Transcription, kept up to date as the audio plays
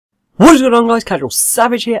What is going on, guys?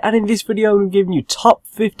 CasualSavage here, and in this video I'm giving you top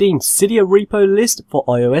 15 Cydia repo list for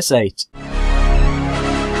iOS 8.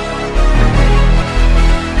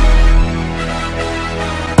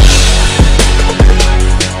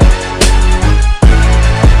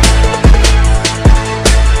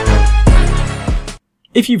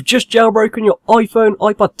 If you've just jailbroken your iPhone,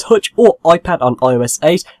 iPod Touch or iPad on iOS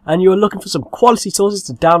 8 and you're looking for some quality sources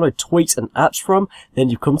to download tweaks and apps from, then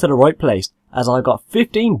you've come to the right place, as I've got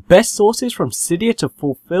 15 best sources from Cydia to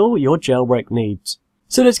fulfill your jailbreak needs.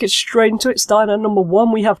 So let's get straight into it. Starting at number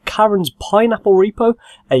 1, we have Karen's Pineapple Repo,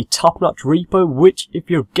 a top-notch repo which, if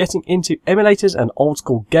you're getting into emulators and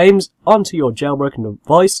old-school games onto your jailbroken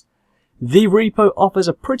device, the repo offers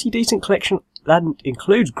a pretty decent collection that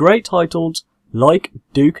includes great titles like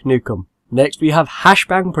Duke Nukem. Next we have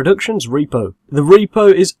HASHBANG Productions Repo. The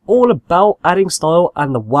repo is all about adding style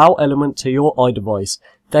and the wow element to your iDevice,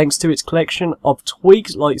 thanks to its collection of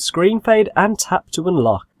tweaks like screen fade and tap to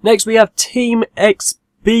unlock. Next we have teamXBMC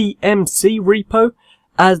Repo.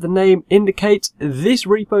 As the name indicates, this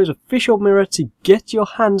repo's official mirror to get your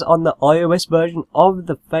hands on the iOS version of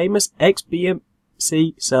the famous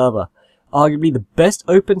XBMC server, arguably the best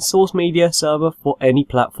open source media server for any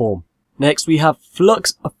platform. Next we have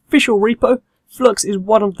F.lux Official Repo. F.lux is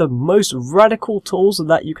one of the most radical tools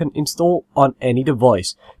that you can install on any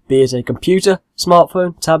device, be it a computer,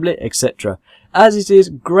 smartphone, tablet, etc., as it is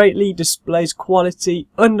greatly displays quality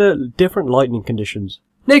under different lighting conditions.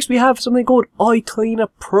 Next we have something called iCleaner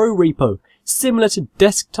Pro Repo, similar to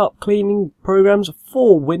desktop cleaning programs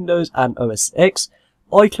for Windows and OS X.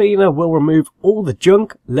 iCleaner will remove all the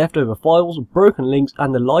junk, leftover files, broken links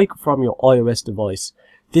and the like from your iOS device.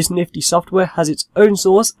 This nifty software has its own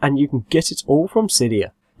source and you can get it all from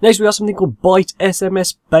Cydia. Next we have something called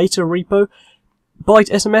BiteSMS Beta Repo.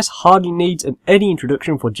 BiteSMS hardly needs any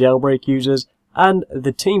introduction for jailbreak users, and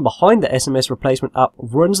the team behind the SMS replacement app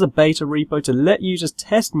runs the beta repo to let users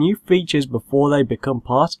test new features before they become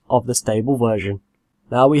part of the stable version.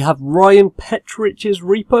 Now we have Petrich's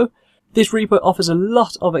Repo. This repo offers a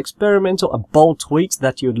lot of experimental and bold tweaks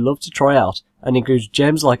that you would love to try out, and includes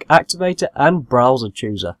gems like Activator and Browser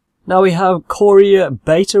Chooser. Now we have Couria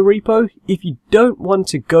Beta Repo. If you don't want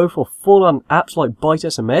to go for full-on apps like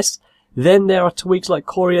BiteSMS, then there are tweaks like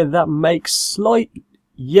Couria that make slight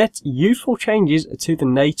yet useful changes to the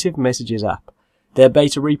native Messages app. Their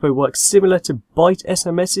beta repo works similar to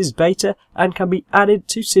BiteSMS's beta and can be added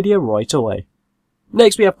to Cydia right away.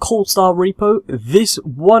 Next we have CoolStar Repo. This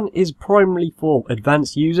one is primarily for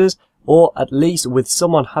advanced users, or at least with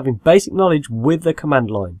someone having basic knowledge with the command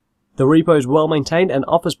line. The repo is well maintained and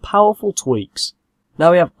offers powerful tweaks.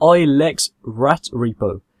 Now we have ILEX Rat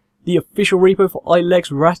Repo, the official repo for ILEX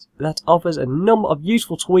Rat that offers a number of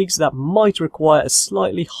useful tweaks that might require a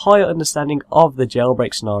slightly higher understanding of the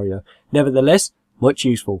jailbreak scenario. Nevertheless, much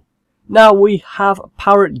useful. Now we have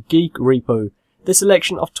ParrotGeek Repo. The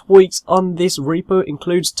selection of tweaks on this repo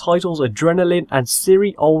includes titles Adrenaline and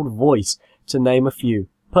Siri Old Voice, to name a few.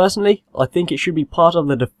 Personally, I think it should be part of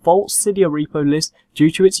the default Cydia repo list due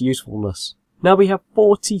to its usefulness. Now we have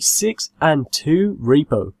 46 and 2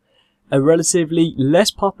 Repo, a relatively less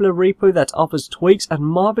popular repo that offers tweaks and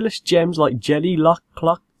marvelous gems like Jelly Lock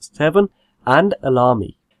Clock 7 and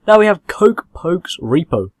Alarmy. Now we have Coke Pokes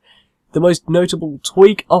Repo. The most notable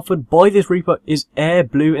tweak offered by this repo is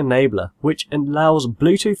AirBlue Enabler, which allows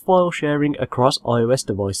Bluetooth file sharing across iOS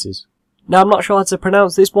devices. Now I'm not sure how to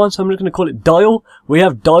pronounce this one, so I'm just going to call it Dial. We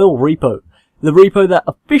have Dial Repo, the repo that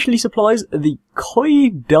officially supplies the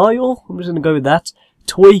KuaiDial, I'm just going to go with that,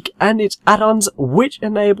 tweak and its add-ons, which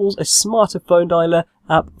enables a smarter phone dialer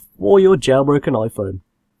app for your jailbroken iPhone.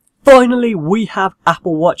 Finally, we have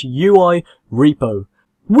Apple Watch UI Repo.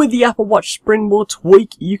 With the Apple Watch Springboard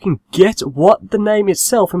tweak, you can get what the name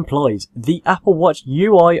itself implies, the Apple Watch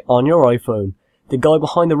UI on your iPhone. The guy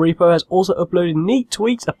behind the repo has also uploaded neat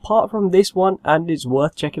tweaks apart from this one, and it's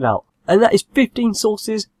worth checking out. And that is 15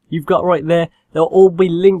 sources you've got right there. They'll all be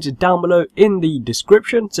linked down below in the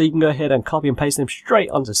description, so you can go ahead and copy and paste them straight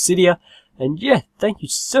onto Cydia. And yeah, thank you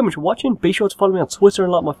so much for watching. Be sure to follow me on Twitter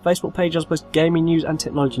and like my Facebook page as I post gaming news and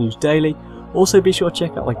technology news daily. Also be sure to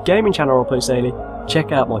check out my gaming channel where I post daily,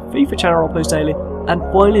 check out my FIFA channel where I post daily, and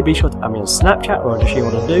finally be sure to add me on Snapchat where I just share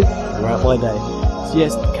what I do throughout my day. So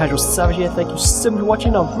yes, CasualSavage here, thank you so much for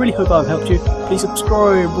watching. I really hope I've helped you. Please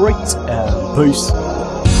subscribe, rate, and peace.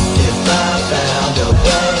 If I found a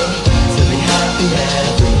way to be happy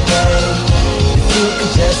every day, if you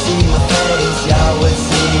could just see my face, y'all would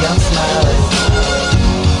see I'm smiling.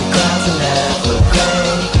 The clouds are never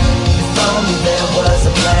gray. If only there was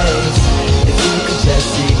a place. If you could just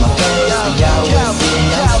see my face, y'all would see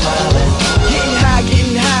I'm smiling.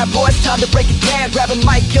 Getting high, boys. care. Grab a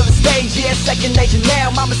mic, kill the stage, yeah, second nature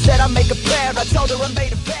now. Mama said I make a prayer, I told her I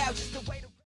made a vow.